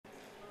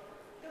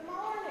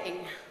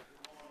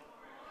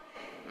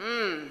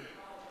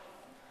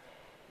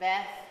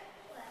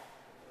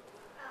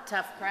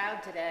tough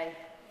crowd today.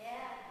 Yeah.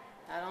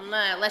 I don't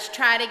know. Let's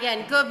try it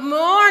again. Good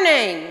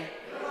morning.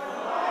 Good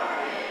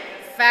morning.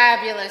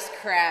 Fabulous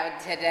crowd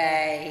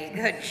today.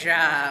 Good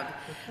job.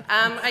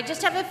 I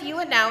just have a few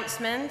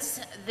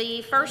announcements.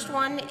 The first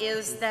one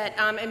is that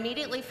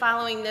immediately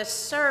following this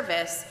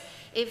service,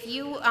 if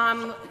you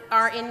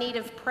are in need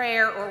of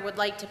prayer or would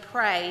like to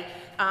pray,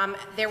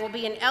 there will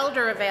be an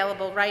elder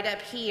available right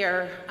up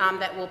here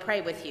that will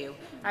pray with you.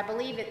 I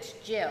believe it's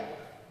Jill.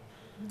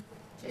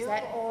 Is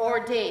that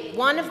or Dee?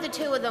 One of the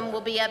two of them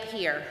will be up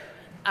here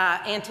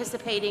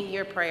anticipating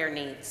your prayer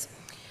needs.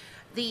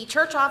 The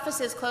church office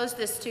is closed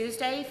this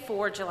Tuesday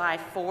for July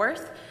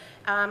 4th.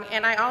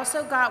 And I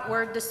also got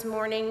word this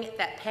morning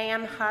that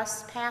Pam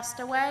Huss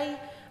passed away.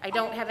 I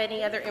don't have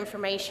any other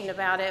information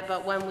about it,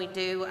 but when we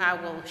do, I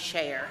will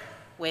share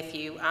with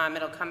you.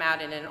 It'll come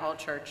out in an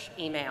all-church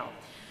email.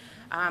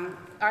 Are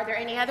there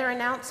any other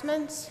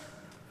announcements?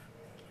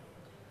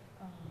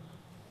 Well,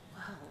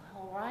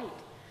 all right.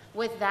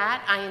 With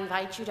that, I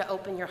invite you to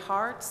open your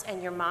hearts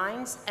and your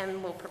minds,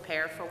 and we'll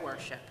prepare for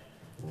worship.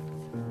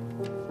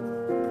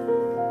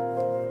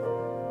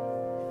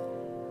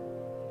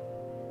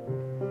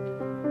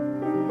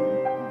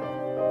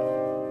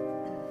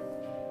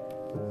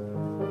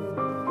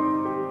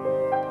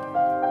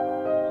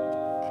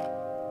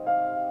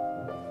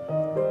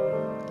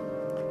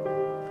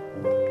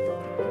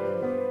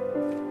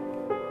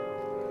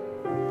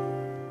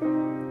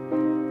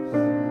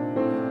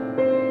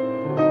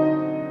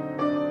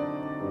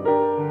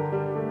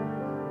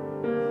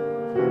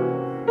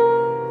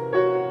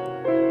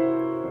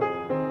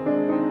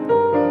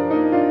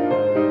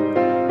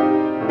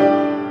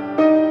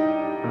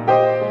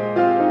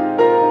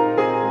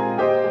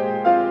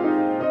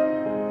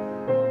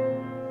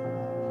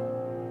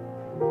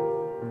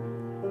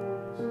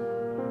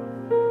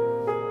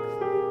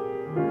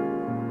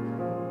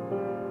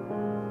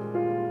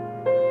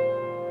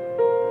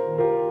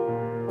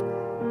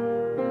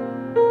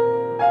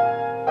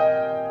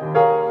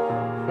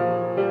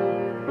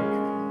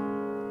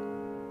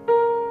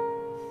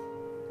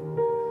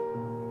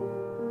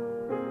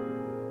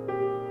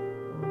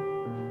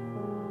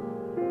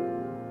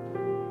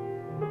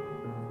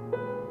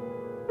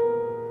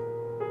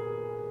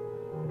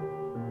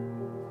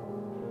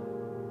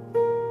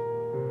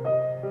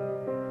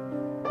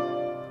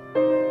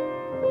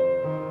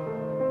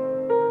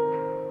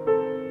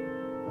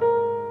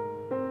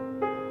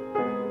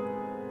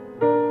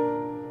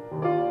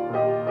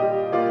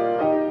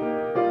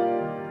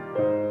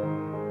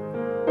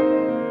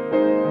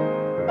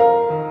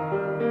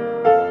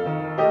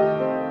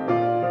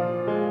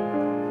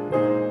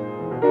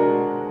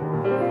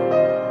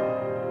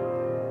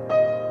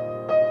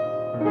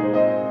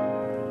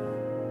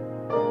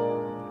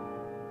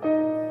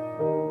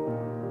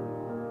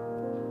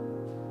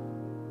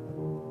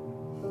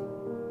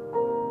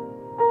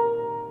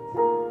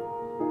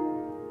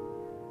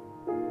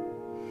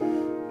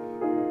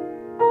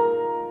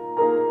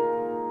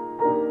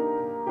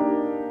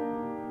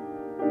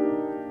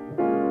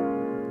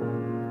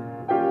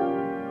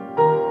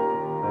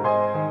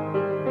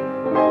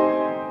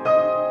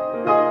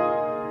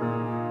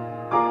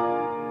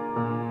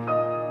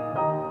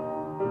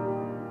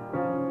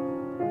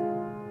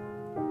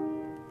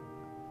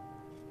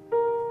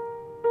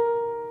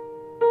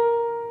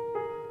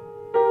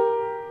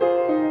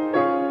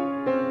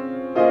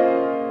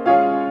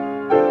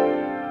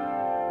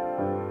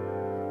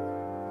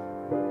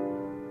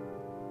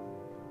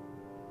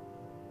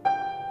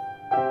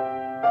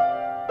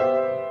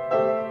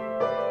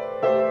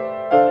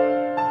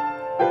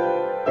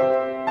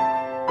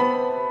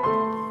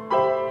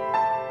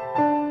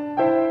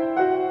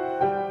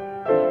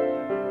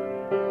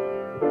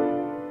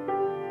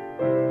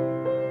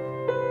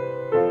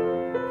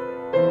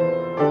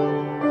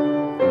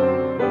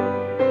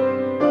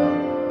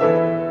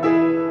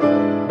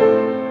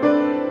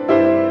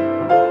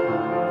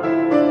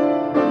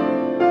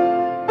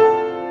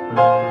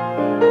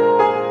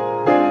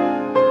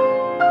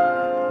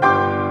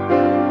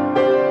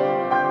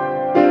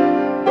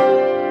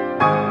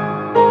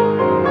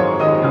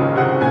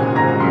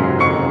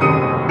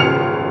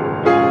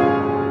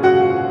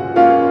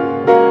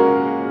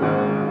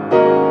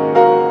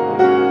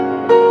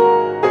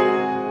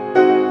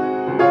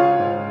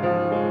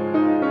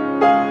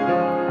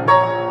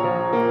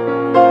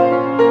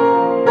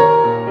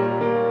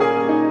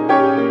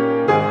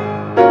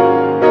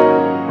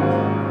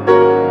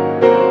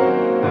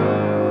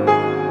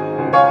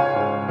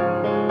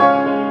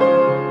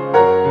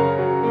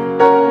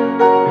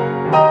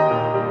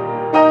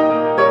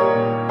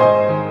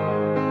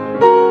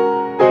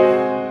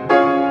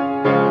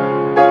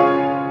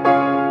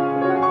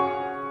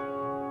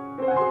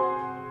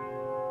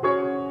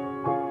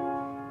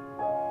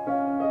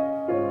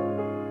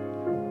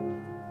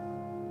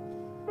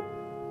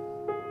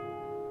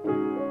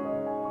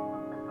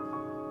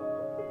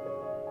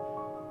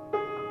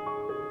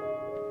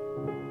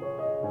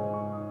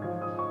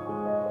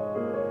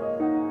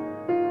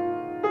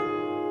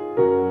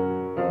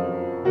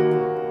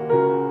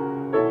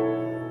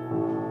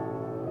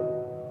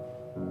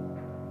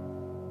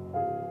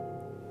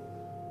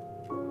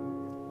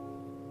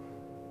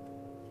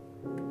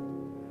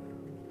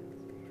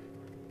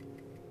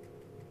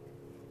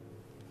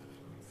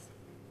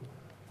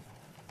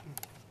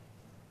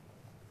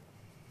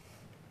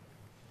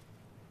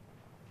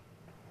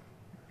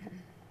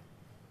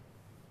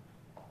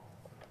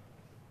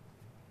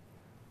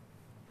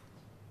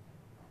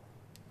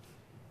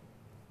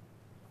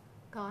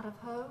 God of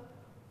hope,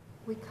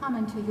 we come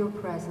into your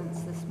presence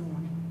this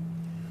morning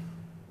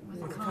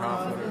with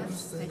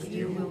confidence that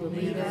you will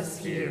lead us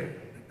here.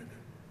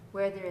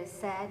 Where there is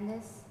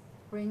sadness,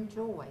 bring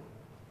joy.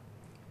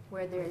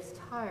 Where there is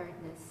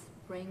tiredness,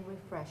 bring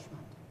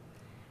refreshment.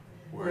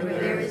 Where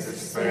there is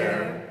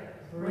despair,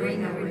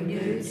 bring a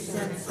renewed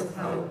sense of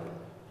hope.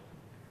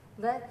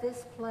 Let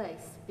this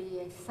place be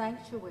a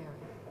sanctuary,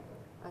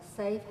 a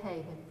safe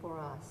haven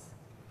for us.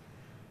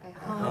 A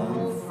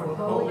home for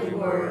holy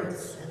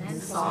words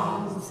and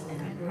songs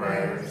and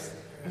prayers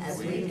as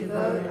we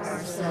devote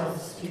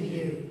ourselves to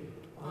you.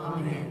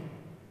 Amen.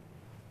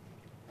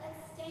 Let's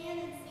stand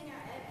and sing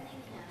our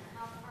opening hymn,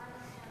 How Firm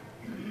is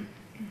Your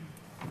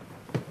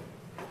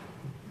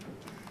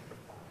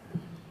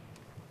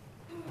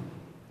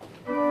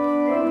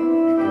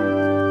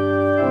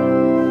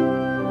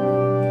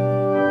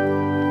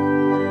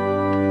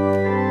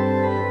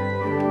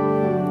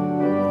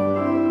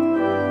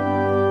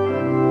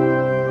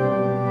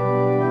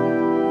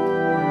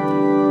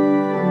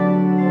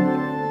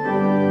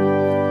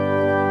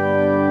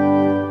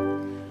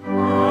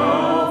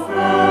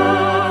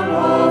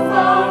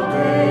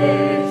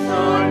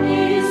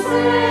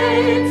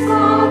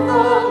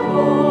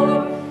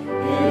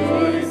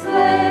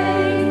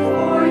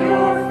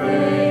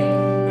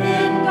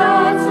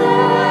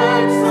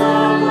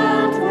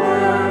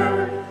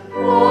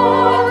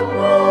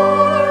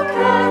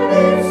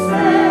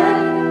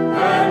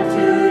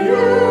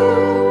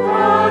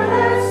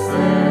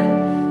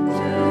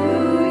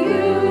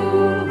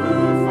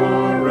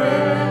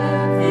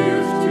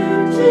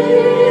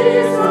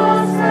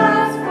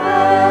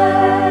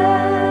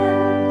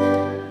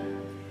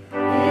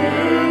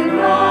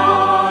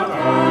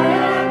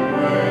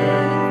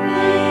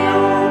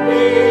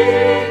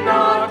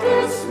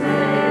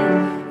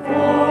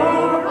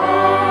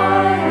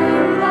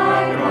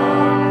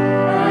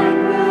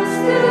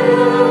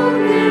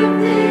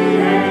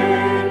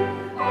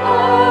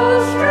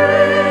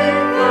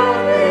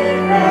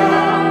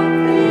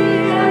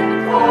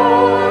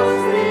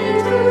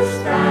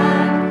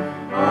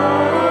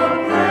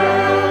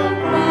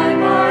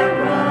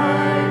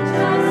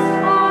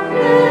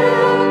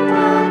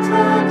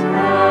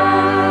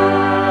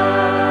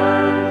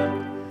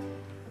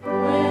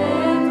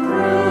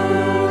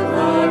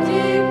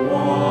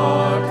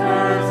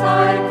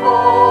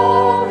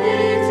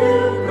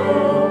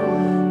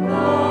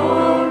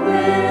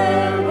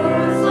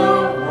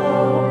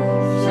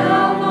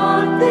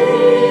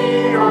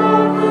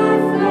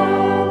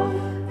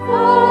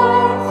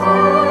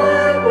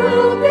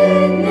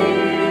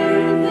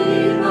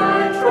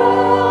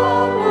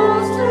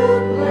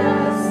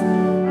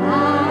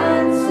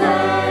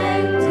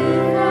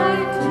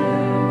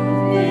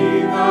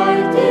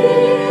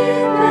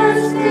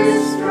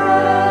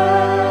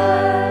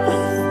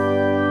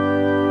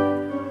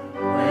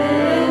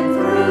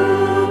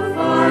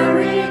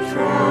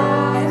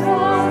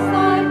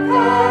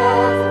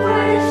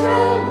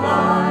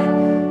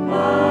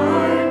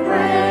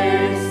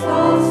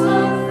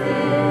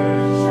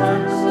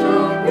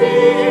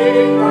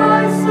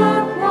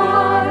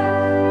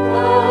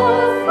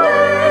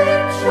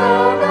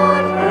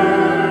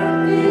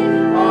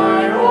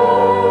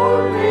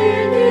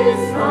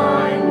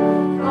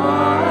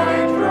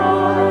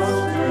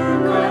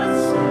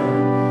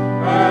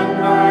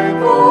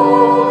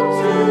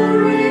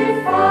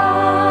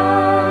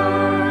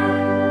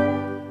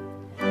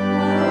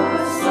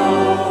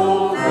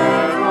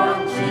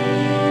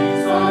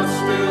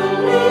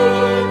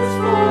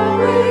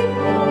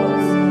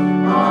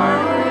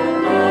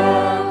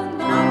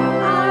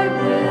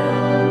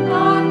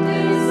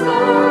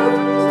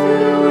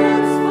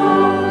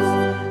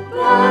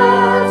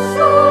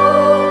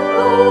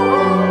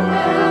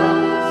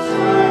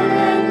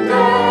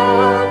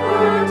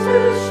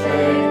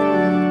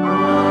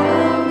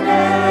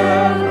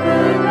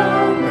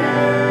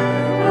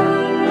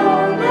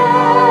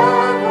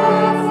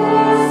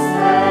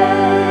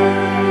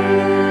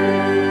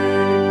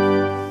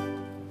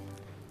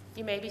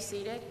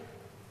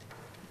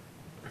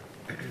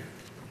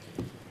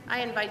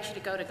invite you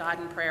to go to God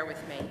in prayer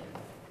with me.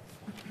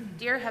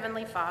 Dear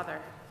Heavenly Father,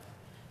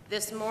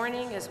 this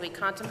morning as we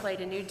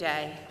contemplate a new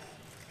day,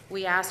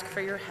 we ask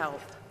for your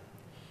help.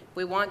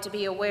 We want to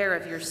be aware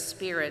of your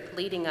Spirit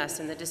leading us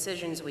in the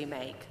decisions we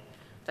make,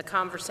 the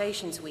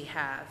conversations we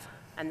have,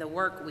 and the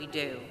work we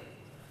do.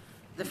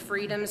 The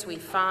freedoms we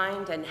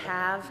find and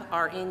have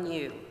are in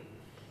you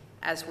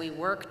as we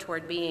work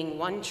toward being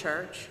one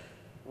church,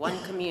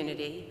 one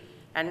community,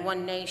 and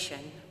one nation.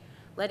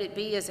 Let it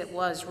be as it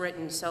was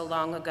written so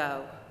long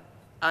ago,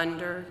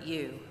 under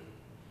you.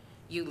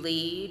 You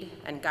lead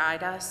and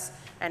guide us,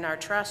 and our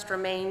trust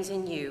remains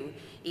in you,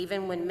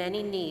 even when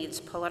many needs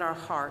pull at our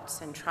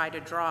hearts and try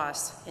to draw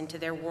us into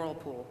their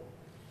whirlpool.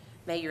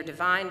 May your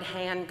divine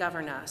hand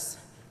govern us,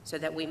 so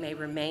that we may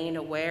remain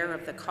aware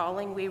of the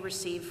calling we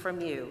receive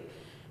from you,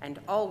 and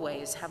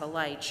always have a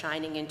light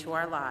shining into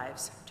our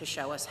lives to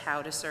show us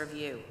how to serve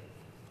you.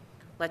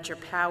 Let your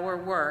power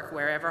work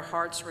wherever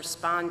hearts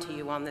respond to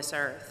you on this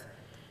earth.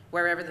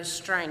 wherever the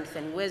strength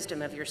and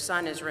wisdom of your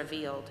Son is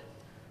revealed,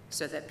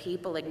 so that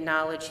people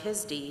acknowledge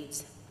his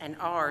deeds and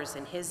ours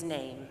in his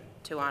name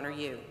to honor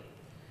you.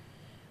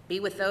 Be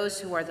with those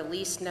who are the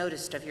least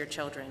noticed of your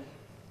children.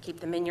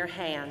 Keep them in your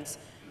hands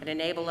and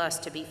enable us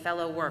to be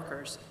fellow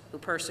workers who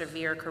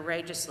persevere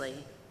courageously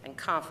and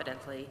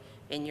confidently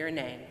in your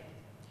name.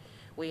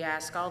 We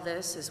ask all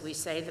this as we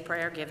say the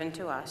prayer given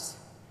to us.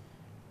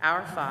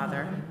 Our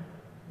Father,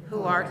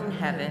 who art in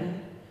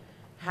heaven,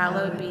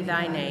 hallowed be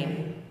thy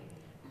name.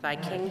 Thy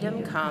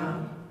kingdom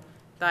come,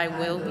 thy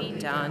will be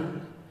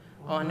done,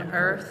 on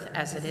earth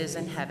as it is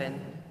in heaven.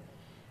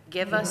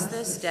 Give us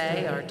this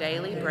day our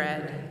daily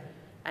bread,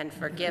 and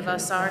forgive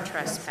us our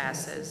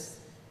trespasses,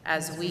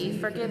 as we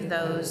forgive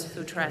those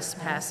who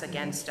trespass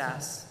against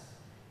us.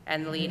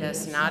 And lead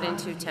us not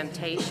into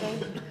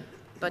temptation,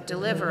 but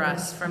deliver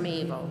us from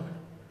evil.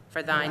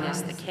 For thine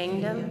is the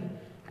kingdom,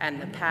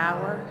 and the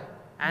power,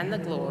 and the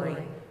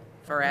glory,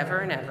 forever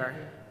and ever.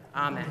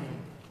 Amen.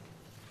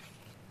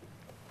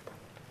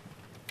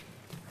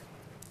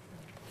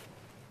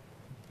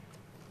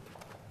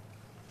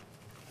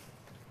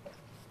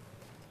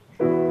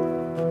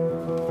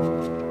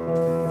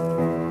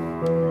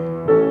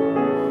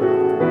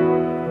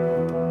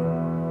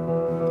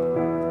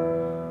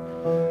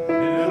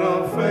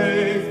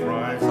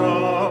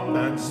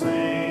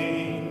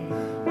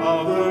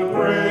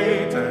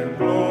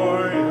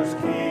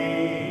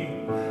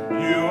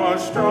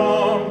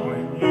 Strong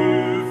when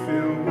you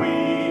feel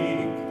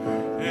weak,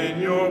 in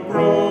your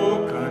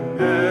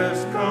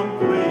brokenness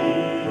complete.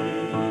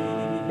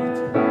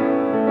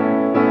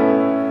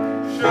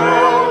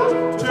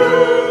 Shout to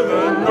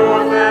the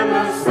north and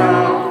the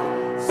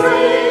south,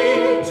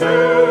 sing to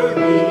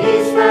the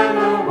east and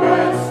the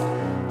west.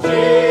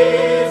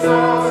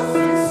 Jesus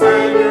is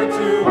Savior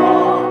to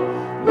all,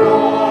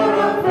 Lord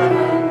of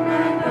heaven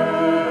and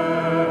earth.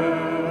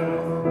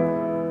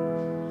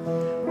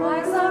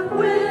 Rise up,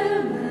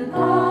 women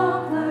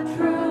of the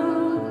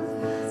truth,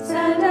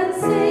 stand and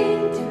sing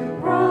to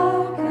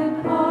broken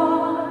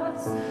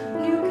hearts.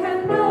 You can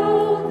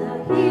know the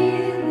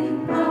healing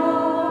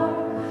power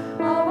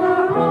of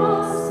our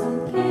awesome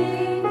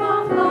King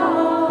of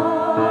love.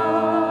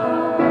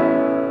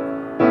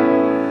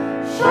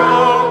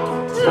 Shout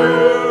to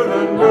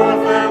the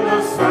north and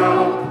the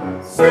south,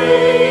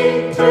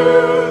 sing to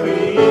the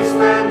east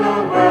and the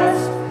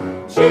west.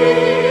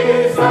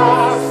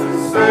 Jesus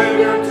is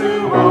Savior to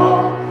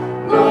all,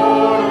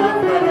 Lord of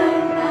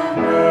heaven and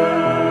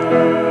earth.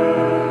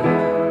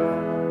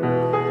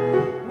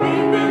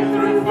 We've been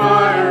through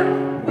fire,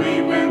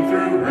 we've been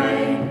through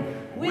rain,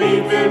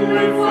 we've been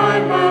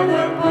refined by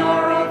the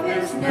power of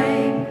his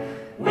name.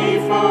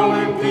 We've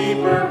fallen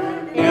deeper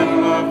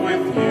in love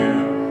with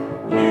you.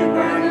 You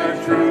burn the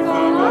truth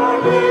on our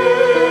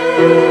lips.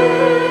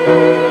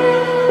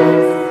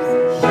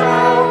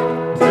 Shout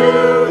to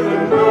the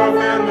north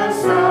and the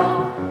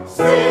south,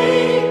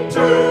 sing to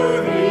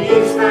the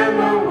east and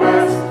the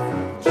west.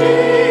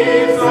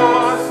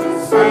 Jesus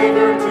is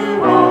Savior to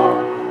all,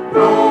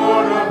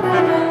 Lord of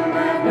heaven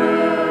and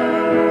earth.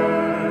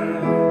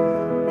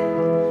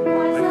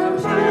 Like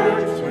a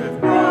church with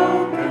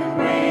broken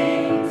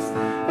wings,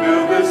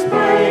 fill this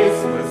place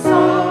with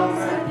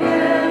songs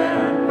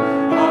again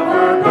of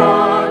our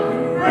God who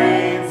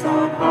reigns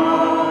on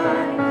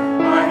high.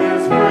 By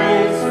his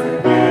grace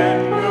again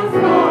we'll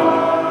fly.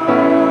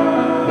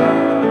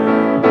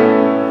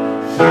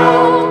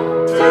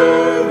 Shout to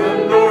the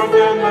north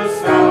and the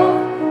south,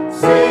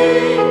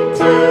 sing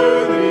to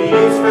the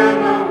east and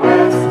the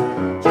west.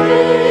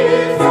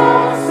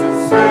 Jesus is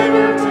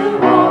Savior to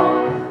all,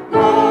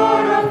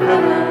 Lord of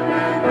heaven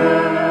and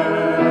earth.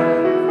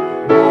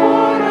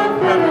 Lord of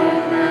heaven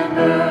and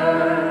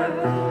earth.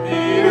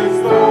 He is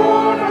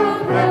Lord of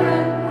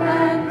heaven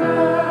and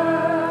earth.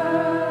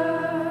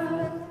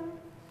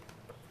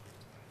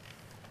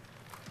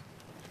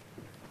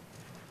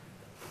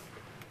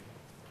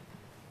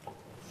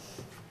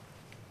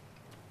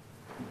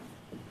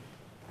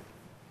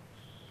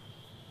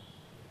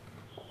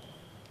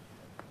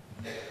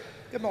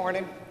 Good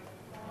morning.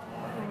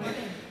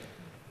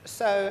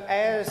 So,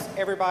 as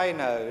everybody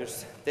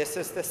knows, this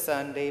is the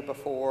Sunday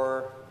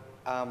before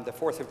the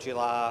 4th of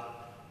July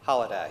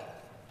holiday.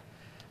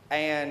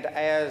 And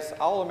as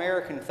all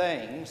American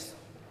things,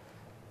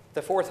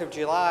 the 4th of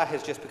July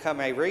has just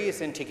become a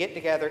reason to get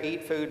together,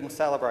 eat food, and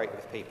celebrate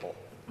with people.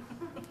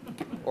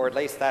 Or at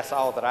least that's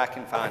all that I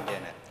can find in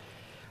it.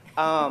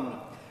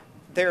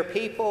 There are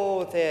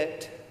people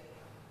that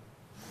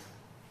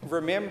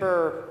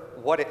remember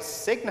what it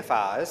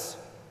signifies,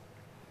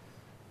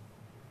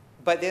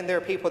 but then there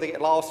are people that get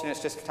lost and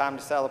it's just a time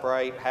to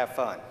celebrate, have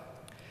fun.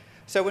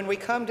 So when we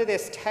come to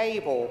this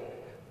table,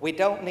 we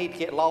don't need to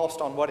get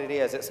lost on what it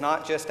is. It's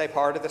not just a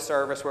part of the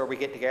service where we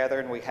get together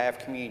and we have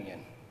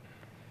communion.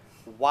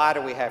 Why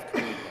do we have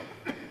communion?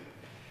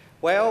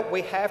 Well,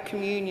 we have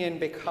communion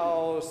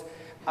because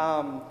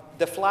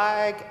the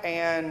flag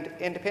and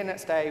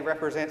Independence Day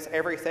represents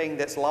everything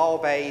that's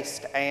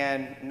law-based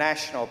and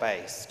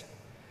national-based.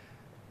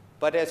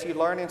 But as you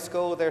learn in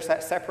school, there's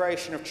that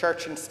separation of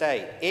church and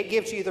state. It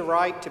gives you the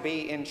right to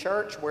be in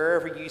church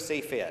wherever you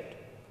see fit.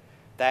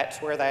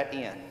 That's where that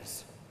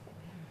ends.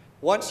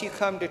 Once you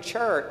come to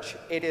church,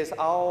 it is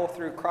all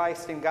through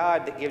Christ and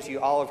God that gives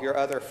you all of your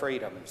other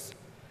freedoms.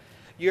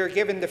 You're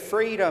given the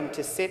freedom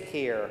to sit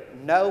here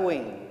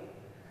knowing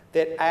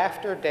that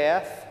after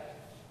death,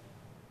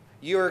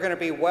 you are going to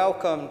be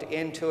welcomed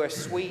into a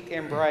sweet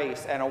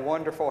embrace and a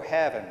wonderful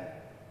heaven.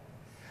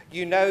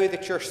 You know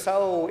that your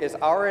soul has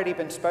already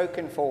been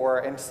spoken for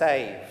and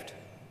saved.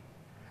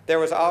 There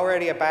was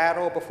already a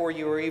battle before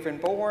you were even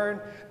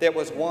born that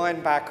was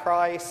won by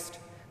Christ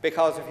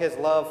because of his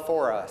love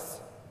for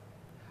us.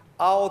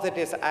 All that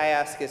is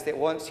asked is that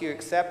once you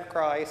accept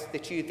Christ,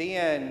 that you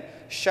then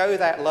show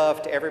that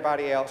love to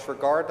everybody else,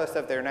 regardless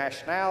of their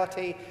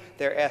nationality,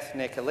 their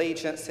ethnic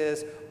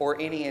allegiances, or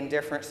any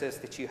indifferences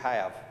that you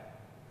have.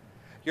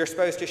 You're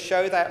supposed to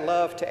show that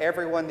love to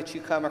everyone that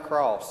you come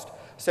across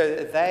so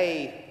that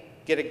they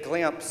get a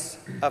glimpse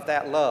of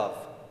that love.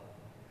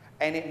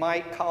 And it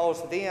might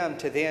cause them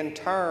to then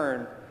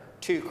turn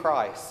to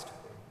Christ.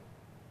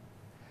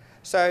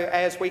 So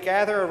as we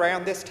gather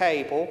around this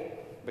table,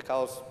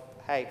 because,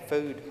 hey,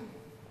 food,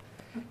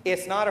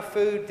 it's not a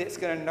food that's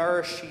going to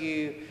nourish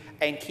you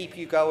and keep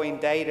you going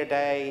day to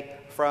day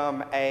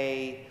from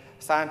a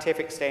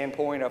scientific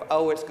standpoint of,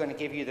 oh, it's going to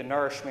give you the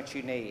nourishment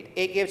you need.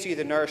 It gives you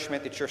the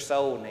nourishment that your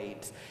soul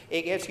needs.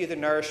 It gives you the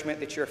nourishment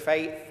that your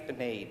faith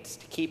needs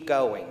to keep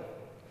going.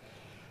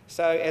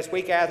 So as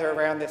we gather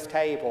around this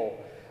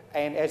table,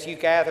 and as you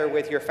gather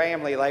with your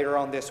family later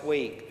on this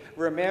week,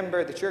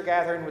 remember that you're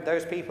gathering with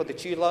those people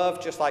that you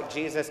love, just like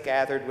Jesus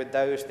gathered with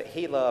those that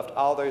he loved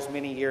all those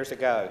many years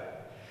ago.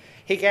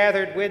 He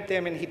gathered with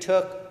them and he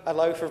took a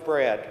loaf of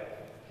bread,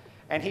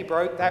 and he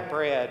broke that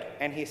bread,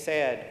 and he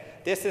said,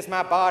 "This is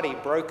my body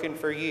broken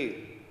for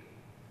you.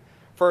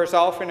 For as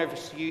often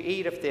as you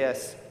eat of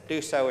this,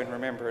 do so in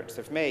remembrance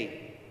of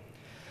me."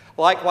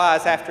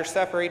 Likewise, after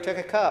supper, he took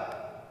a cup,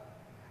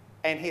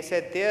 and he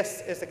said,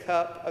 "This is the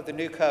cup of the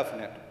new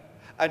covenant,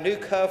 a new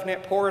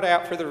covenant poured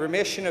out for the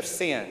remission of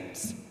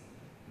sins."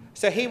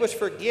 So he was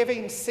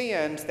forgiving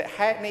sins that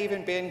hadn't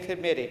even been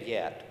committed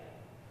yet.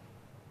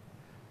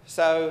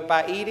 So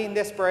by eating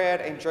this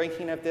bread and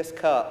drinking of this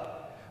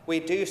cup, we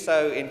do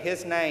so in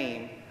his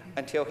name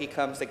until he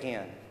comes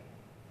again.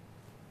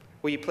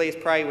 Will you please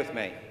pray with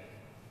me?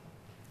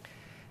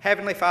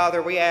 Heavenly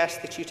Father, we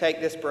ask that you take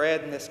this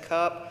bread and this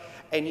cup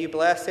and you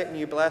bless it, and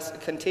you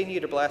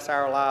continue to bless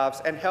our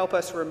lives, and help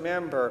us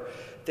remember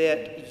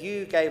that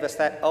you gave us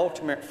that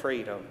ultimate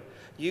freedom.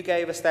 You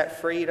gave us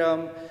that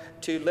freedom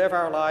to live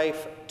our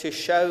life, to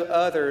show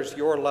others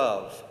your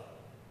love.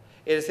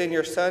 It is in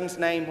your Son's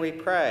name we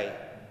pray.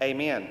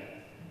 Amen.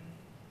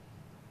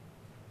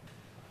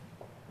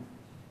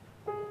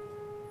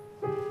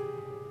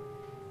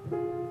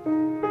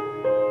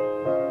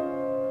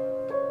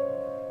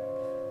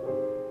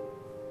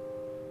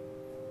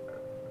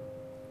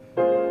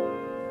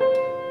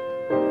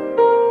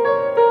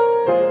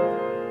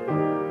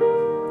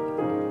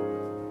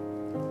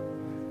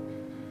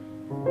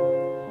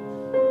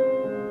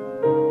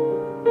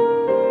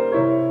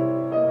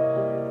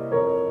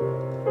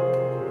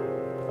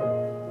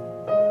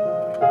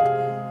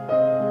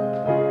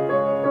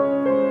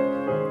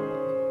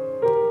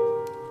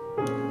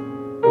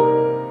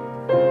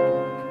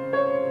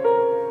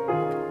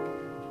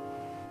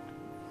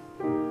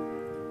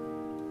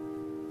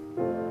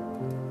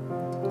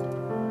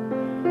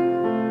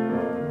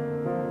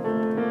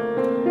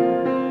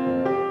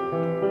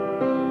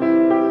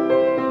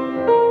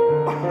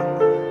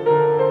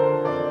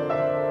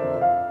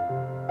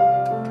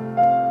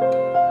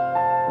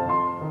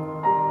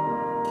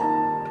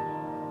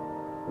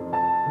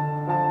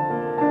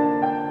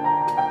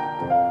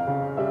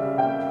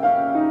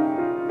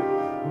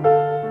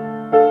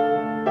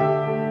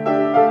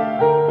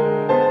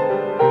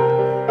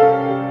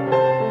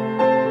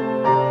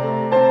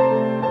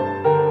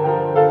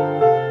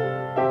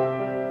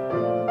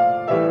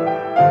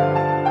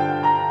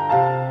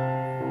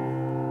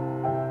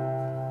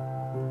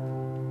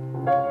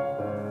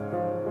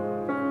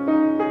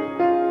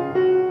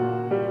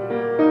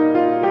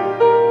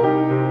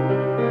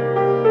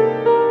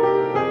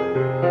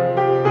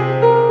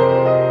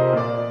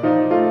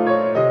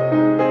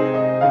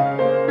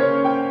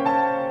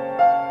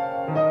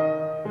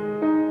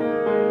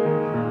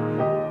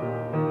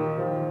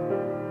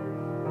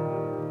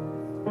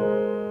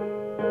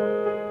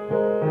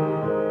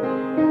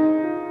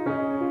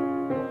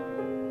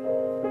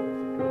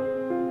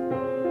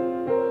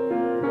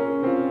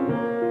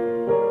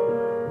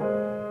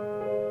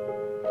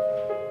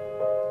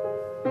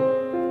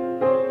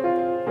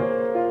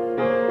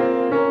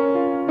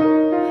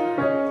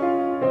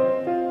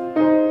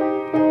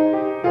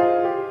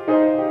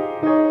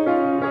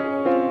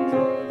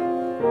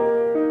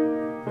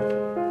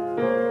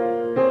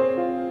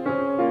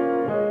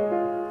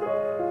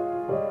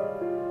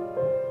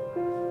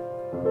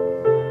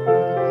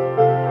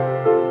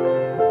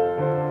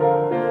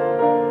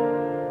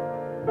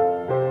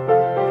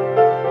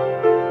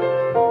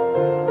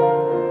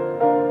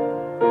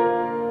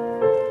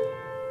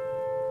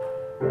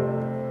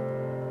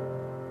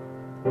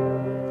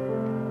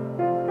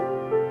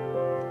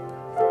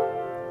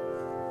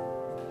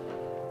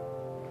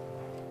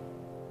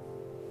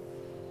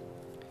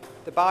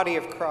 the body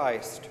of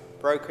Christ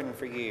broken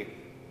for you,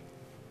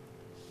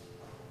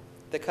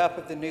 the cup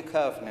of the new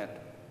covenant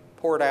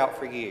poured out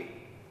for you,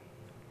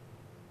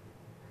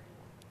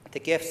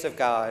 the gifts of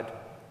God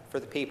for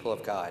the people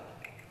of God.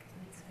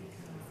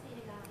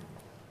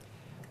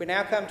 We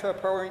now come to a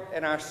point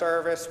in our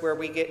service where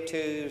we get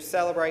to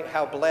celebrate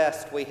how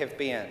blessed we have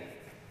been.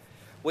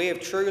 We have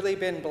truly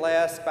been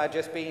blessed by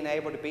just being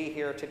able to be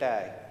here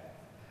today.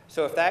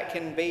 So if that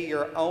can be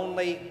your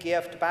only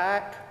gift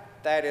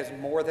back, that is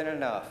more than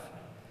enough.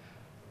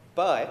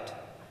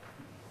 But,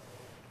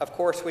 of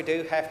course, we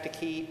do have to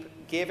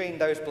keep giving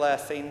those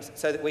blessings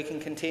so that we can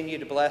continue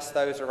to bless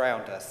those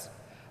around us.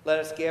 Let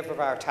us give of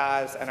our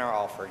tithes and our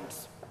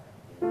offerings.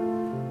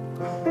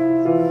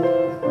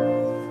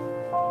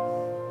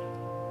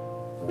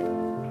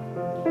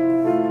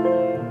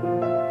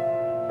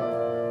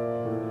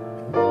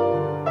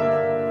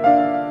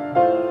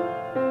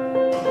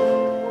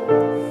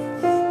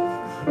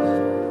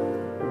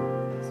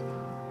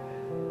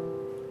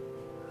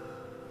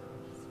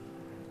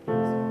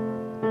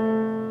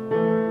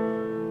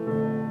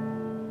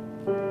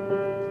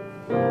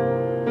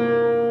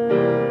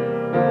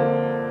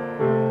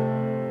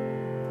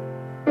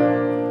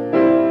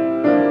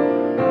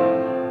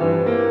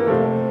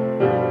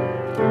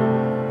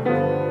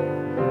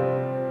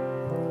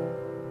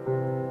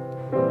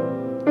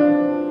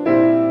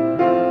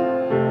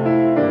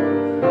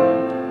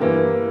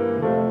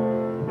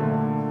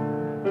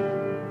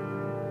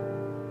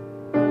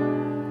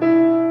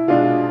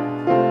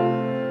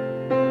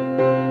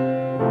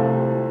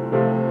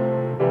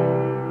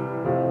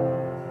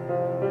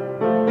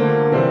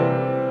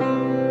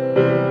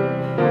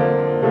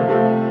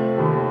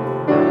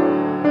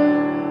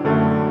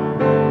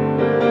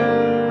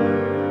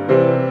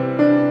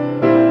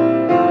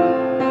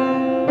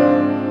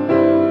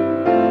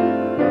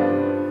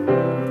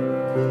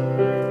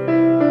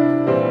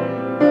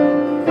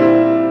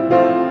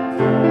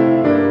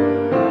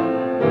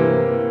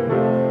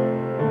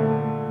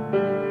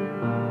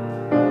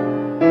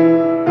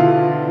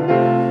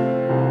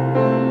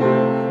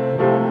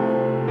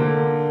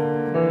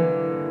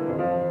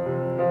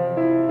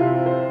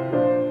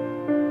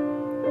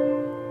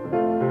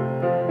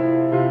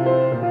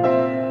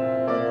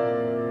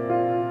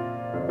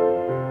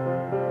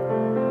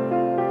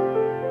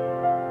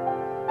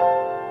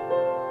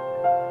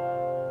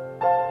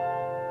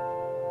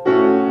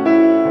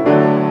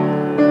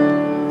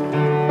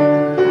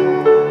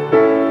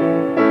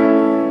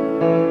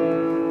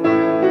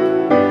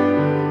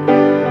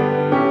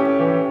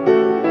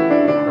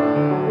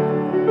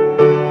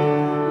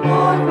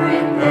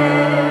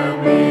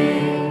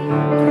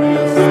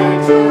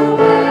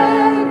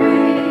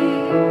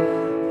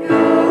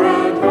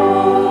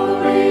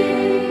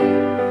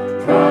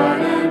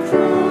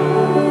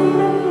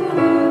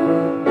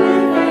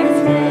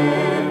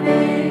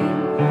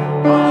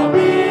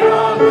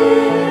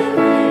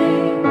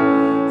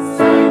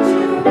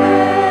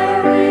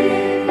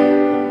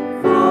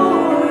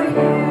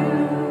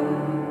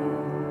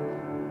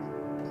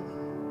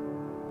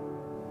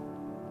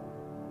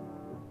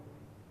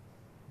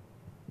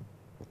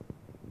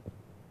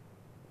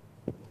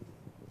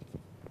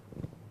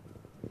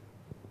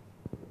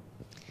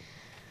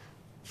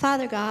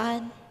 Father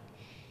God,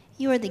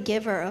 you are the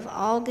giver of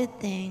all good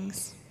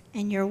things,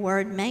 and your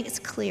word makes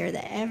clear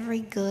that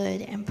every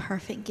good and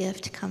perfect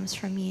gift comes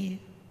from you.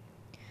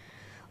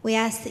 We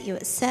ask that you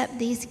accept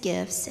these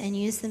gifts and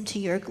use them to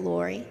your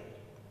glory.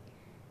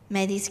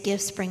 May these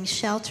gifts bring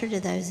shelter to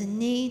those in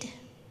need,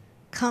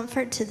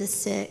 comfort to the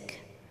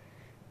sick,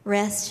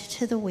 rest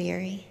to the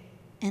weary,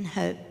 and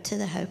hope to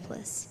the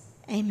hopeless.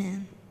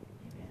 Amen.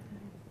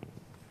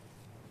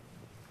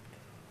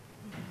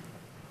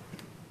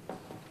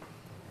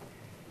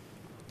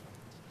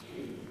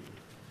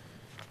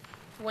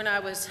 When I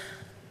was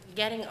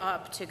getting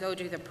up to go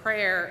do the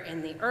prayer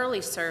in the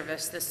early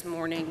service this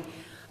morning,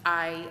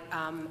 I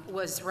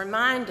was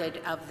reminded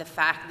of the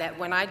fact that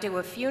when I do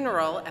a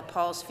funeral at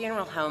Paul's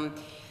Funeral Home,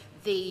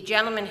 the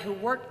gentlemen who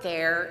work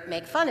there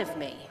make fun of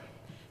me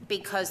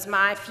because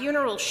my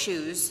funeral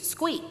shoes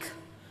squeak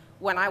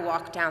when I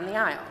walk down the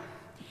aisle.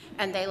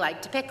 And they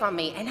like to pick on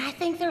me. And I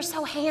think they're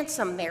so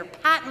handsome. They're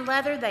patent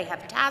leather, they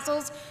have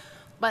tassels,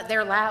 but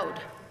they're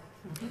loud.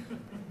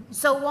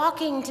 So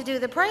walking to do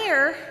the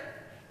prayer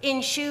in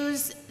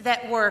shoes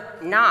that were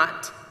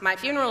not my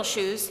funeral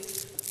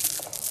shoes,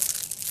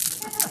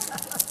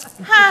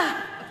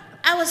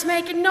 I was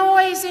making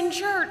noise in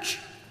church.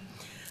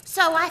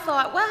 So I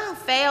thought, well,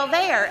 fail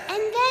there. And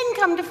then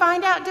come to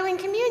find out doing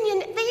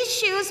communion, these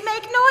shoes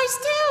make noise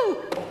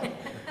too.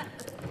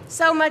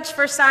 So much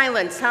for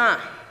silence, huh?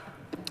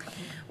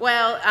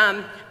 Well,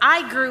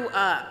 I grew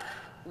up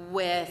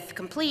with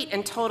complete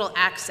and total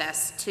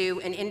access to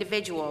an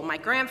individual, my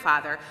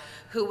grandfather,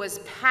 who was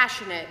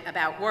passionate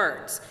about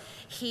words.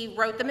 He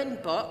wrote them in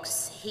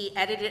books, he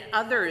edited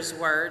others'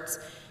 words,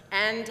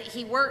 and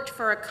he worked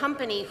for a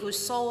company whose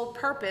sole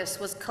purpose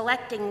was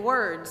collecting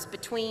words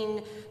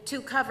between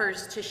two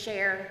covers to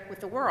share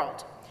with the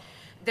world.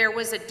 There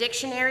was a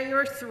dictionary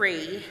or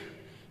three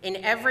in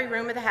every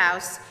room of the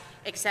house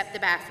except the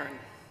bathroom.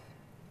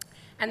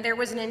 And there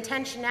was an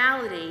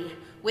intentionality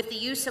with the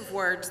use of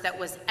words that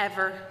was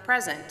ever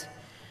present.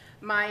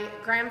 My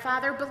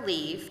grandfather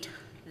believed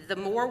the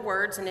more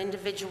words an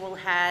individual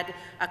had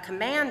a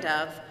command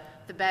of,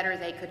 the better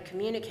they could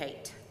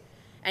communicate.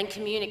 And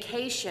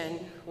communication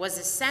was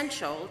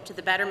essential to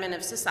the betterment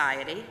of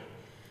society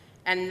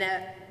and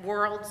the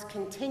world's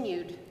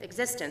continued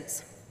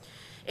existence.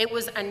 It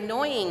was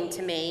annoying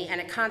to me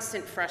and a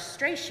constant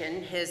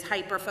frustration, his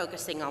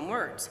hyper-focusing on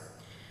words.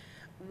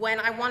 When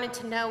I wanted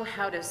to know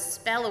how to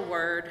spell a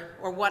word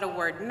or what a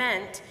word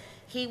meant,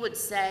 he would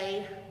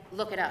say,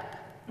 "Look it up."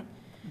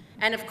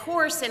 And of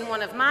course, in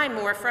one of my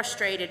more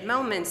frustrated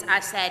moments,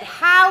 I said,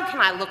 "How can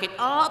I look it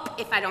up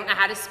if I don't know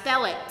how to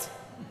spell it?"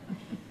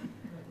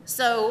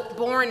 So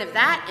born of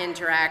that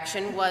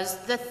interaction was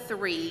the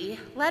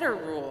 3-letter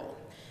rule.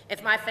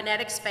 If my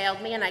phonetics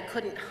failed me and I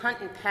couldn't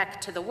hunt and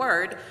peck to the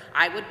word,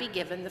 I would be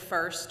given the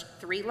first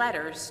 3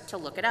 letters to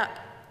look it up.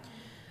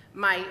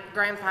 My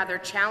grandfather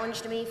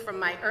challenged me from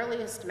my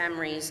earliest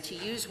memories to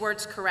use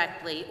words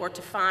correctly or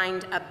to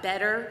find a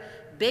better,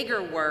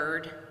 bigger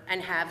word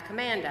and have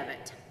command of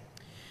it.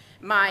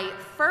 My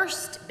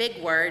first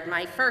big word,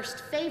 my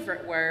first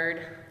favorite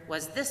word,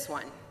 was this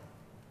one.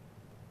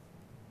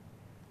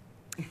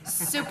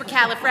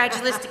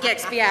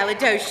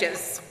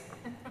 Supercalifragilisticexpialidocious.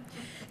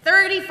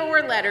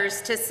 34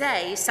 letters to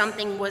say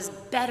something was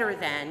better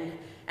than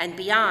and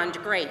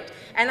beyond great,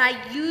 and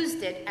I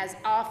used it as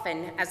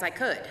often as I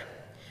could.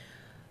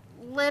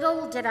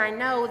 Little did I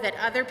know that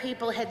other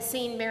people had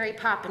seen Mary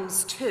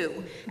Poppins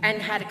too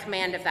and had a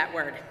command of that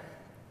word.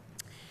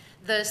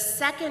 The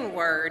second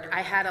word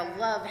I had a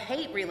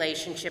love-hate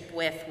relationship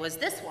with was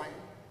this one.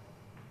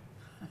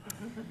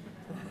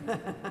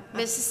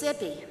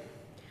 Mississippi.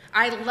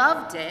 I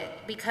loved it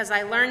because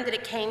I learned that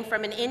it came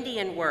from an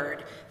Indian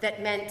word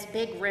that meant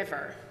big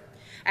river,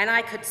 and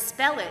I could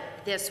spell it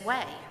this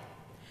way.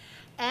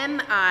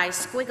 M-I,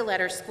 squiggle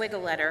letter,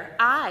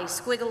 I,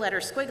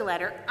 squiggle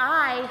letter,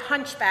 I,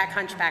 hunchback,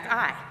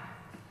 I.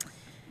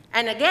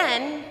 And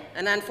again,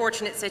 an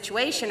unfortunate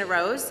situation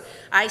arose.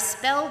 I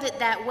spelled it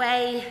that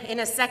way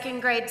in a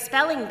 2nd grade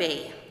spelling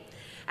bee,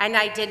 and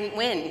I didn't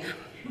win.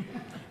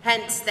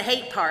 Hence the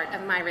hate part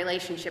of my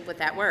relationship with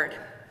that word.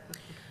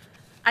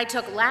 I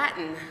took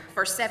Latin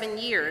for 7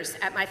 years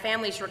at my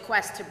family's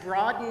request to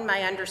broaden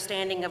my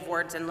understanding of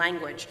words and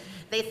language.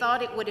 They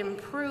thought it would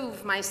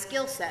improve my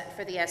skill set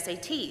for the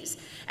SATs,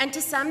 and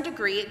to some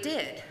degree it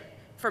did.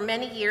 For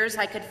many years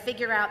I could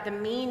figure out the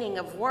meaning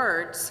of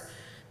words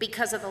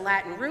because of the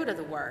Latin root of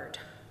the word.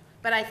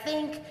 But I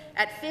think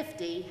at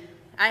 50,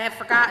 I have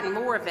forgotten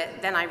more of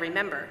it than I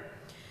remember.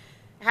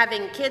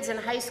 Having kids in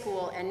high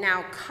school and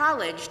now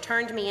college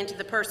turned me into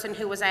the person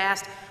who was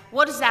asked,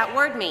 "What does that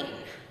word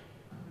mean?"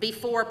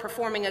 before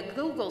performing a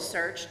Google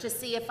search to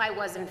see if I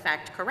was in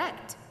fact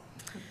correct.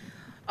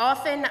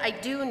 Often I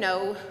do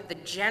know the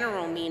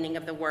general meaning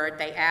of the word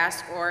they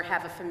ask or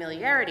have a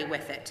familiarity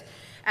with it.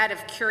 Out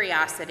of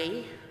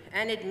curiosity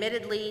and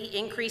admittedly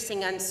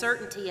increasing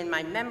uncertainty in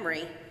my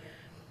memory,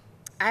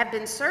 I have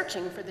been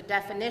searching for the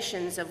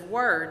definitions of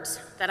words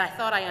that I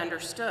thought I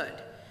understood.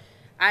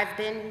 I've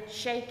been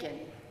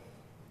shaken.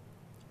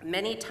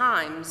 Many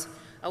times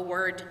a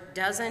word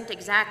doesn't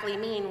exactly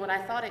mean what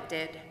I thought it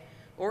did,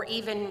 or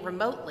even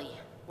remotely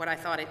what I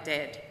thought it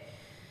did.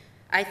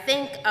 I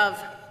think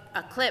of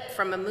a clip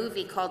from a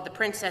movie called The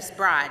Princess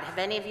Bride. Have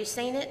any of you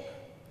seen it?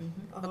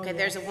 Mm-hmm. Okay, yes.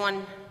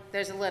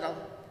 There's a little.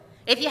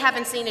 If you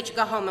haven't seen it, you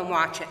go home and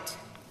watch it.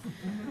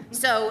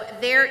 So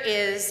there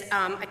is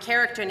a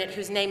character in it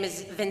whose name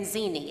is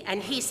Vizzini,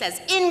 and he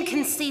says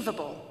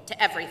inconceivable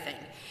to everything.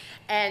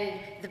 And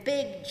the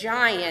big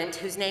giant,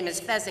 whose name is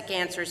Fezzik,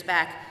 answers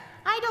back,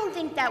 "I don't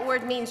think that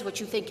word means what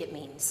you think it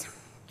means."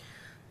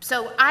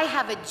 So I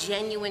have a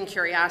genuine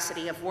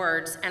curiosity of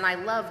words, and I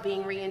love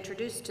being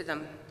reintroduced to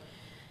them.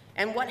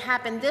 And what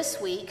happened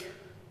this week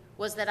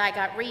was that I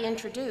got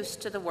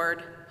reintroduced to the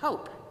word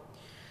hope.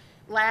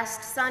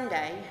 Last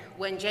Sunday,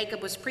 when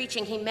Jacob was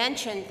preaching, he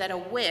mentioned that a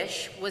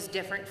wish was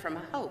different from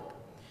a hope.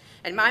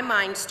 And my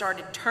mind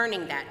started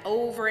turning that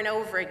over and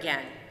over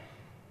again.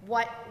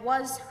 What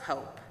was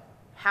hope?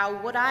 How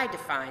would I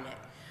define it?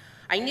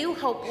 I knew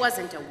hope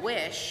wasn't a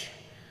wish,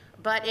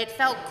 but it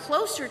felt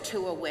closer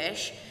to a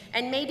wish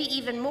and maybe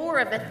even more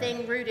of a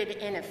thing rooted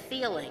in a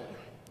feeling.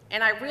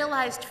 And I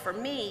realized for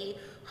me,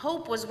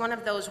 hope was one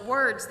of those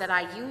words that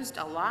I used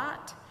a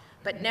lot,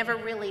 but never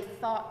really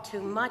thought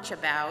too much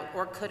about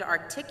or could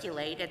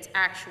articulate its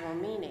actual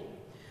meaning.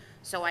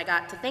 So I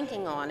got to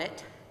thinking on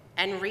it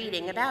and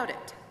reading about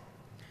it.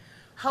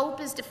 Hope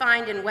is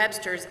defined in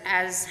Webster's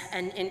as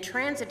an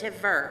intransitive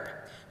verb,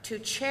 to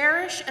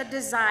cherish a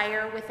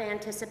desire with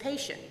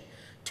anticipation,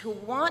 to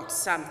want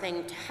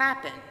something to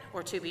happen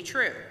or to be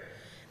true.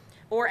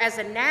 Or as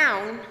a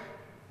noun,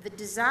 the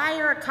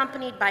desire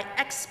accompanied by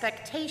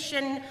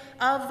expectation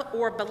of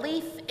or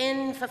belief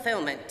in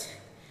fulfillment.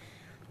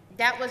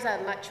 That was a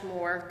much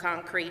more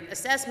concrete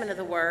assessment of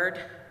the word,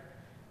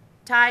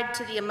 tied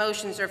to the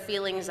emotions or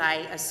feelings I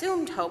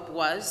assumed hope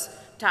was,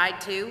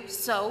 tied to,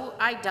 so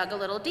I dug a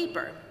little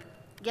deeper.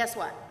 Guess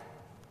what?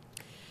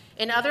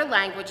 In other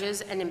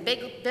languages and in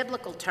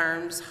biblical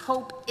terms,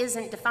 hope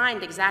isn't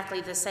defined exactly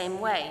the same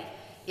way.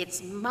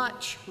 It's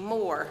much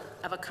more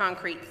of a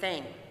concrete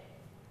thing.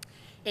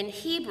 In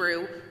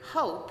Hebrew,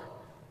 hope,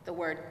 the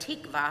word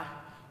tikva,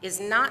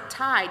 is not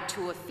tied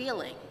to a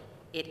feeling.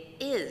 It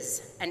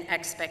is an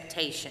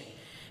expectation.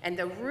 And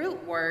the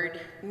root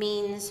word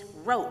means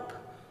rope,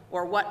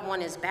 or what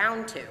one is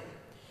bound to.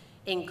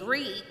 In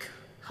Greek,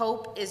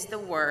 hope is the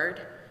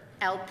word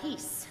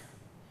elpis,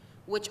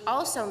 which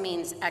also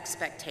means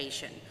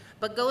expectation,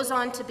 but goes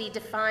on to be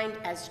defined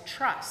as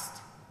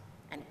trust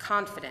and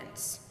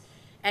confidence.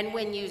 And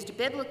when used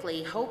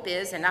biblically, hope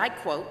is, and I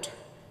quote,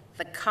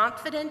 the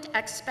confident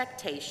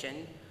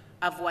expectation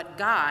of what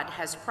God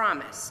has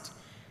promised,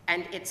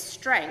 and its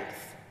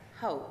strength,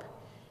 hope,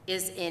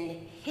 is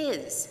in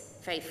his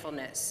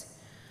faithfulness.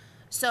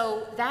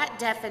 So that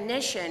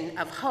definition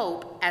of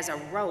hope as a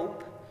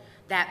rope,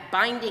 that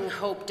binding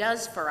hope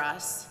does for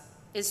us,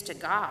 is to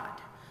God.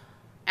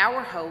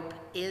 Our hope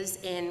is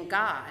in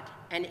God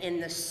and in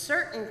the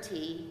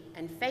certainty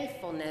and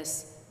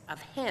faithfulness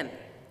of him.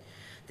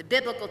 The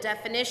biblical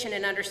definition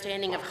and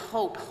understanding of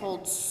hope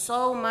holds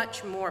so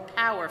much more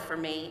power for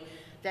me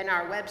than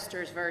our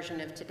Webster's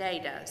version of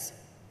today does.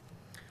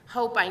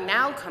 Hope, I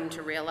now come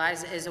to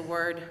realize, is a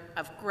word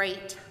of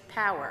great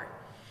power.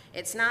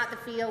 It's not the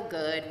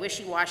feel-good,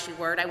 wishy-washy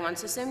word I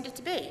once assumed it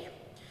to be.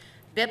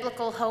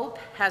 Biblical hope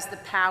has the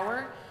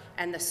power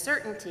and the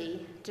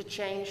certainty to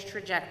change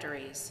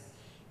trajectories,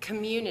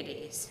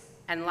 communities,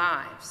 and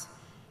lives.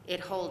 It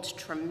holds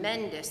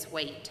tremendous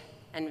weight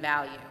and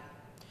value.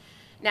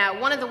 Now,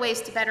 one of the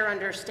ways to better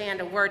understand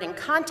a word in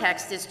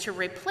context is to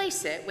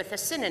replace it with a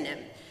synonym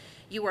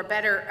you are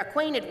better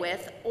acquainted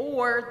with,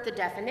 or the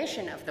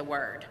definition of the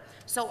word.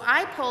 So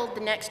I pulled the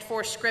next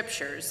 4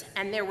 scriptures,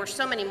 and there were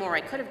so many more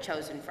I could have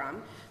chosen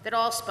from, that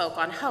all spoke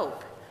on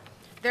hope.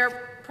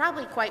 They're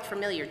probably quite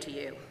familiar to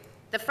you.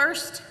 The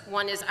first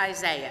one is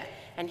Isaiah,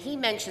 and he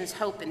mentions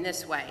hope in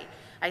this way.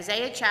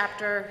 Isaiah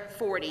chapter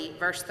 40,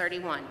 verse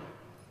 31.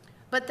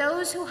 But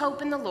those who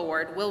hope in the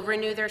Lord will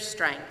renew their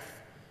strength.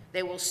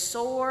 They will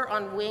soar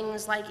on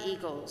wings like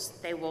eagles.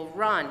 They will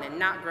run and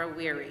not grow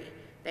weary.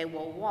 They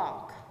will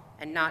walk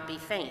and not be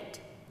faint.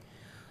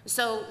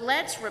 So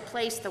let's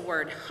replace the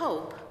word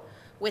hope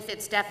with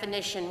its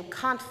definition,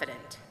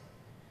 confident.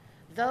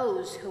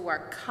 Those who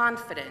are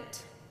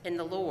confident in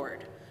the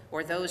Lord,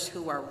 or those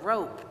who are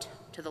roped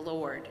to the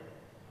Lord,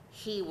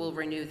 he will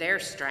renew their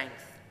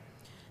strength.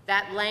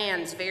 That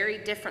lands very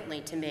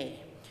differently to me.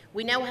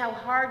 We know how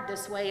hard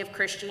this way of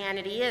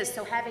Christianity is,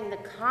 so having the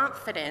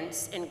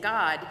confidence in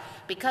God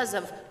because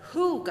of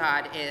who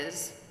God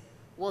is,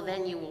 well,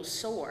 then you will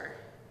soar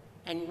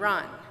and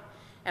run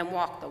and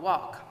walk the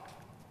walk.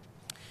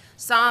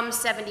 Psalm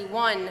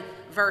 71,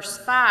 verse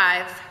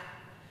 5,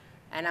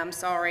 and I'm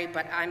sorry,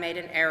 but I made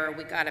an error.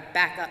 We got to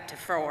back up to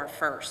 4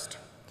 first.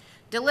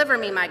 Deliver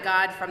me, my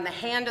God, from the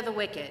hand of the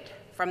wicked,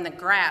 from the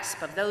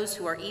grasp of those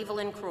who are evil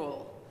and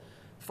cruel.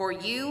 For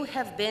you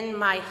have been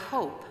my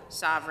hope,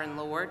 sovereign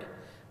Lord,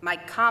 my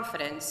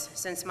confidence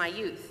since my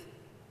youth.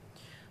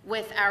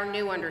 With our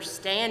new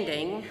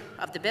understanding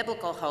of the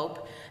biblical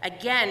hope,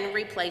 again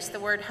replace the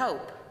word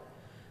hope.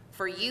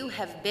 For you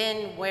have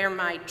been where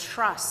my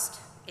trust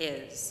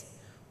is,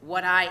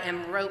 what I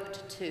am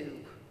roped to,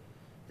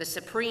 the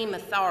supreme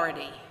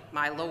authority,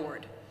 my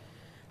Lord.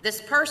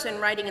 This person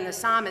writing in the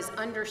psalm is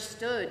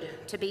understood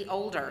to be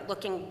older,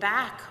 looking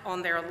back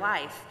on their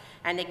life,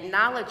 and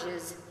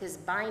acknowledges his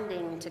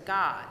binding to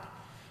God.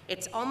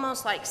 It's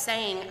almost like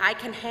saying, I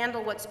can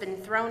handle what's been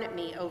thrown at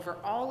me over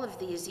all of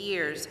these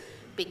years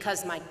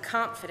because my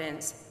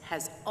confidence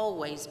has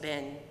always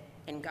been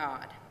in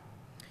God.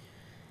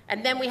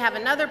 And then we have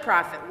another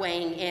prophet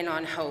weighing in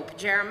on hope,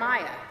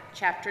 Jeremiah,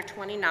 chapter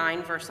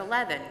 29, verse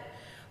 11.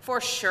 For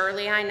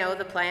surely I know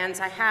the plans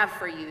I have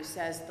for you,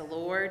 says the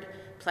Lord,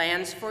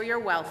 plans for your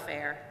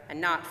welfare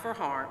and not for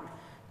harm,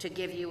 to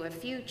give you a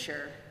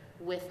future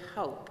with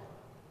hope.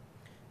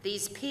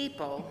 These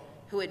people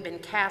who had been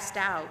cast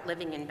out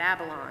living in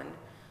Babylon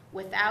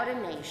without a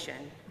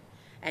nation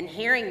and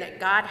hearing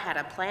that God had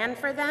a plan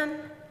for them,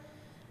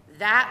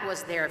 that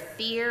was their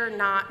fear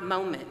not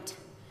moment.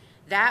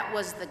 That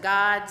was the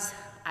God's,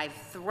 I've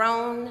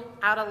thrown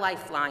out a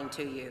lifeline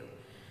to you.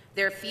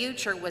 Their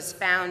future was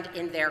found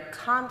in their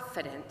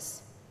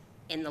confidence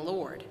in the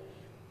Lord.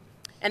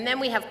 And then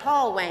we have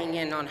Paul weighing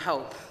in on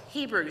hope.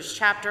 Hebrews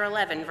chapter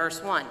 11,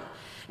 verse 1.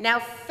 Now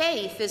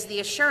faith is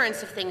the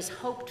assurance of things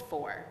hoped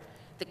for,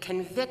 the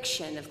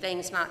conviction of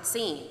things not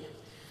seen.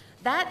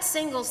 That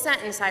single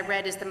sentence I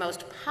read is the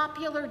most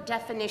popular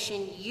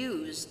definition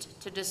used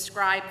to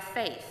describe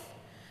faith.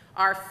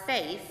 Our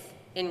faith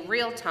in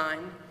real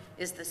time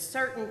is the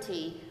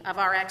certainty of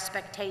our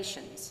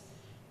expectations,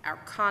 our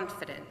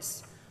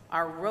confidence,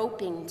 our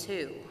roping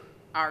to,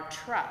 our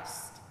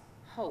trust,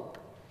 hope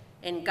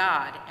in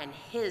God and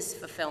his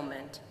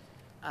fulfillment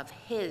of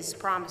his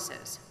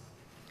promises.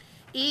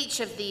 Each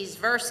of these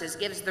verses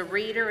gives the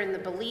reader and the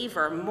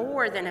believer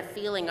more than a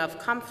feeling of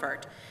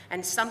comfort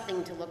and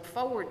something to look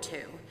forward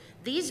to.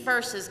 These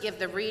verses give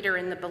the reader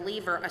and the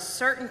believer a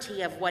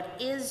certainty of what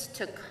is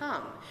to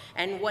come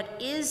and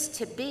what is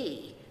to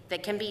be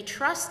that can be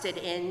trusted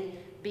in,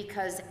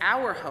 because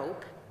our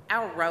hope,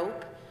 our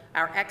rope,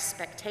 our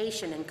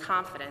expectation and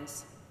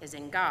confidence is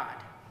in God.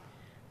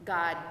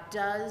 God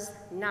does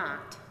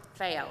not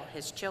fail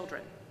his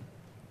children.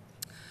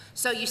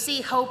 So you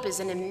see, hope is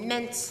an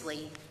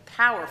immensely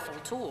powerful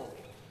tool.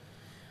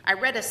 I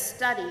read a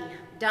study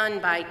done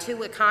by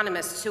 2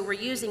 economists who were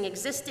using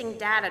existing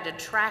data to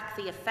track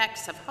the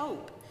effects of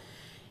hope.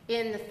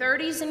 In the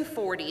 30s and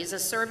 40s, a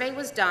survey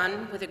was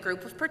done with a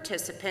group of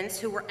participants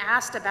who were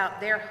asked about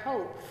their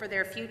hope for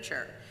their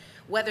future,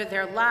 whether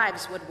their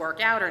lives would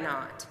work out or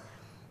not.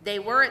 They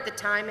were at the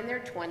time in their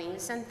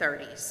 20s and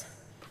 30s.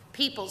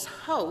 People's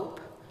hope,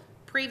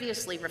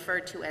 previously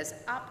referred to as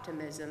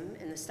optimism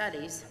in the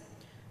studies,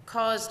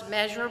 caused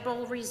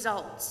measurable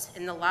results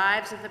in the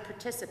lives of the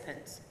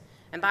participants,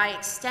 and by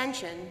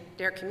extension,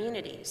 their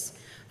communities.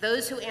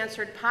 Those who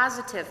answered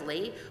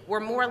positively were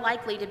more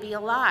likely to be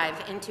alive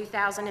in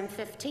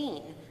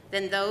 2015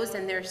 than those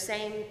in their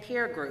same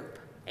peer group,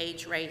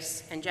 age,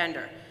 race, and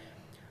gender,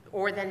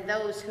 or than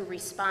those who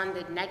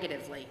responded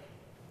negatively.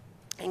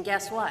 And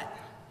guess what?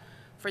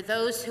 For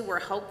those who were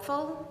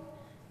hopeful,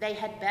 they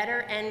had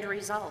better end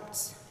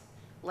results,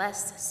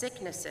 less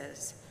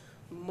sicknesses,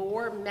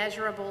 more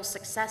measurable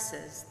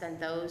successes than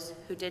those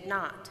who did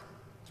not.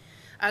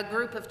 A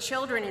group of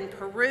children in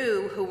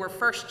Peru who were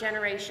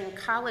first-generation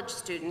college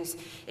students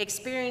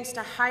experienced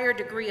a higher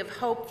degree of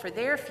hope for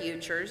their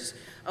futures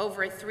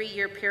over a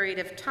 3-year period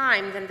of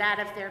time than that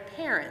of their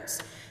parents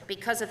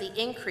because of the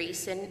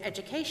increase in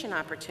education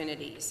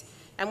opportunities.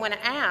 And when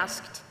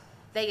asked,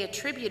 they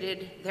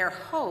attributed their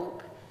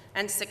hope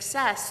and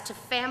success to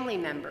family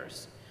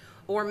members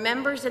or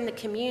members in the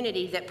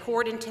community that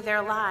poured into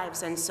their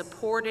lives and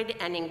supported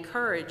and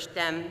encouraged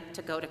them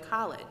to go to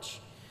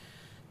college.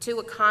 2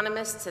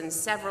 economists and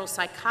several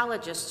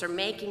psychologists are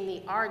making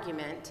the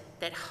argument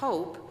that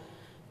hope,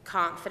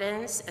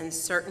 confidence, and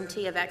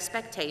certainty of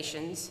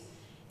expectations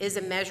is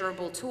a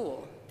measurable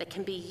tool that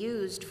can be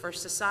used for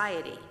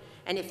society.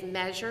 And if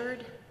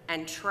measured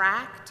and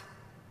tracked,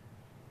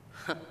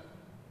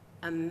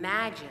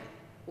 imagine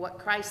what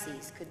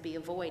crises could be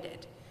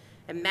avoided.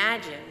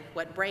 Imagine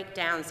what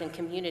breakdowns in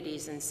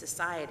communities and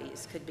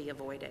societies could be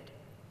avoided.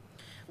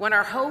 When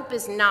our hope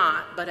is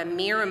not but a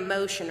mere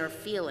emotion or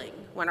feeling,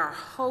 when our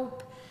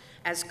hope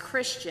as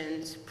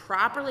Christians,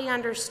 properly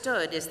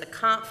understood, is the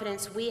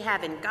confidence we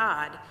have in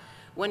God,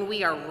 when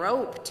we are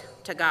roped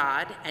to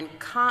God and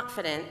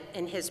confident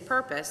in his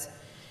purpose,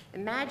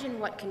 imagine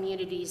what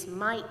communities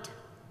might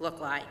look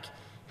like,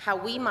 how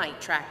we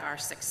might track our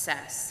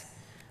success.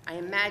 I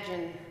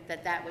imagine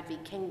that that would be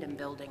kingdom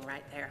building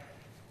right there.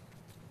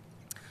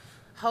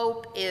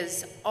 Hope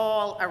is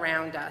all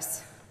around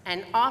us,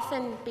 and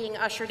often being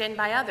ushered in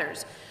by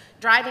others.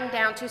 Driving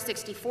down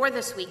 264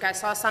 this week, I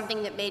saw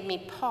something that made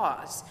me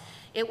pause.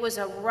 It was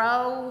a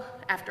row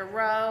after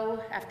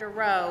row after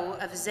row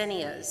of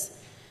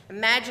zinnias.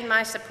 Imagine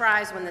my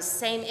surprise when the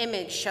same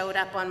image showed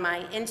up on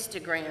my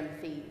Instagram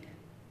feed.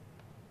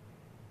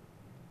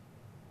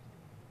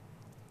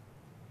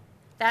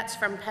 That's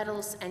from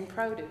Petals and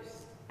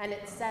Produce, and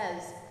it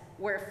says,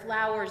 "Where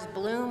flowers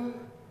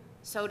bloom,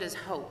 so does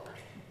hope."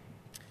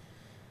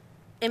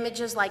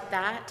 Images like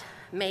that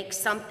make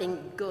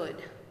something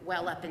good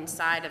well up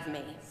inside of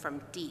me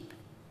from deep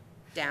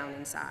down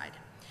inside.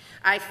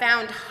 I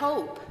found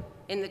hope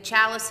in the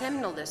Chalice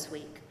hymnal this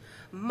week.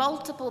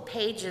 Multiple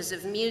pages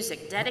of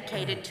music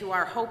dedicated to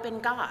our hope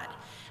in God,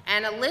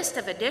 and a list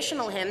of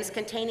additional hymns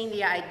containing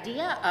the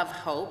idea of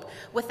hope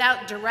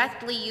without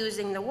directly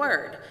using the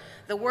word.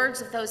 The words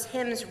of those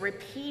hymns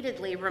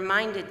repeatedly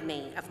reminded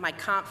me of my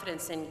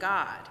confidence in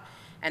God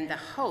and the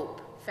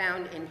hope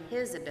found in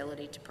his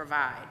ability to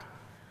provide.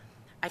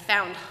 I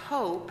found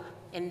hope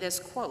in this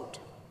quote.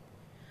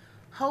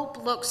 Hope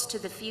looks to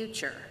the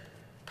future,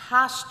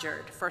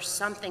 postured for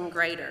something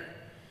greater.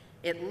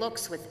 It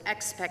looks with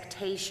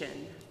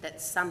expectation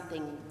that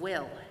something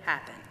will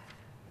happen.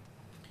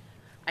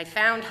 I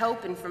found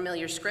hope in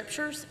familiar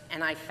scriptures,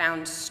 and I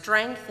found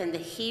strength in the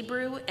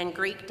Hebrew and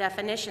Greek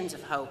definitions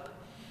of hope,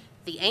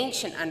 the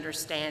ancient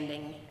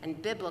understanding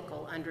and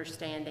biblical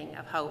understanding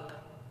of hope.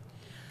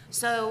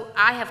 So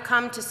I have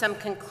come to some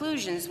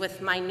conclusions with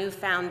my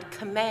newfound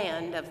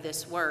command of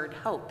this word,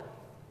 hope.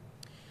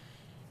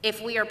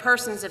 If we are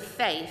persons of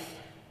faith,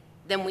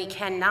 then we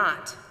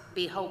cannot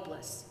be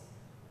hopeless,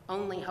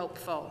 only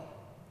hopeful.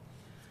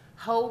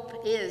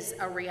 Hope is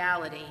a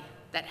reality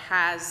that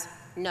has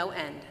no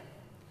end.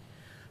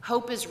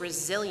 Hope is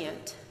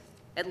resilient.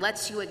 It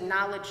lets you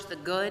acknowledge the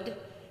good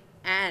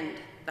and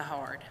the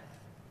hard.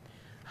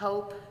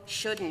 Hope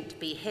shouldn't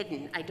be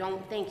hidden. I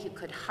don't think you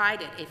could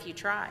hide it if you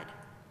tried.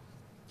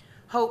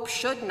 Hope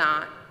should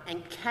not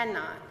and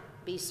cannot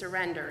be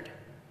surrendered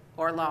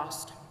or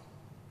lost.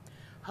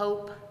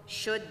 Hope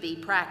should be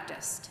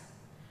practiced.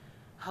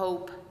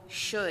 Hope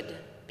should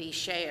be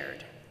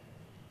shared.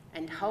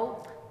 and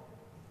hope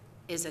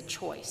is a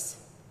choice.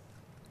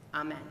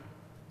 Amen.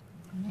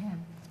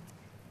 Amen.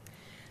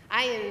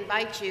 I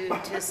invite you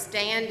to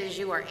stand as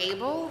you are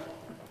able,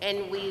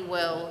 and we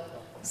will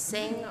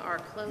sing our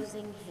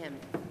closing hymn.